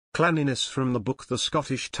Clan Innes from the book The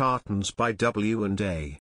Scottish Tartans by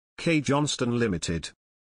W&A. K. Johnston Ltd.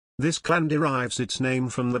 This clan derives its name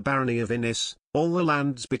from the Barony of Innes, all the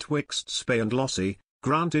lands betwixt Spey and Lossie,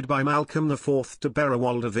 granted by Malcolm IV to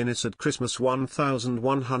Berowald of Innes at Christmas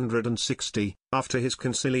 1160, after his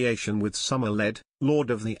conciliation with Somerled,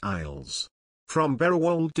 Lord of the Isles. From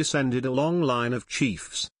Berowald descended a long line of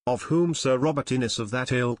chiefs, of whom Sir Robert Innes of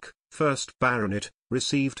that ilk, 1st Baronet,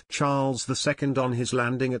 received Charles II on his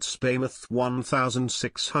landing at Speymouth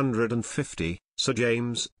 1650, Sir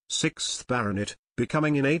James, 6th Baronet,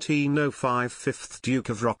 becoming in 1805 5th Duke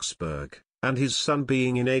of Roxburghe, and his son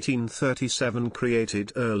being in 1837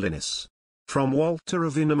 created Earl Innes. From Walter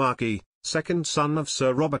of Innermarkie, 2nd son of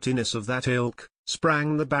Sir Robert Innes of that ilk,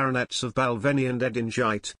 sprang the Baronets of Balveny and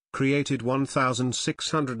Edingight, created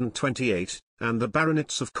 1628, and the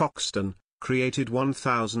Baronets of Coxton, created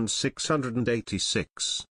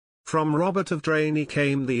 1686. From Robert of Drainie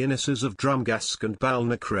came the Inneses of Drumgask and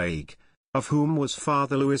Balnacraig, of whom was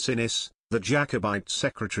Father Louis Innes, the Jacobite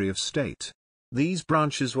Secretary of State. These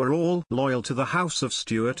branches were all loyal to the House of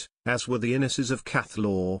Stuart, as were the Inneses of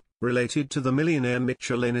Cathlaw, related to the millionaire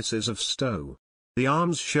Mitchell Inneses of Stow. The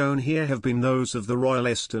arms shown here have been those of the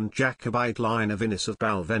Royalist and Jacobite line of Innes of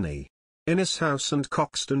Balveny. Innes House and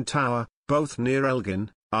Coxton Tower, both near Elgin,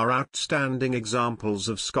 are outstanding examples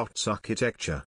of Scots architecture.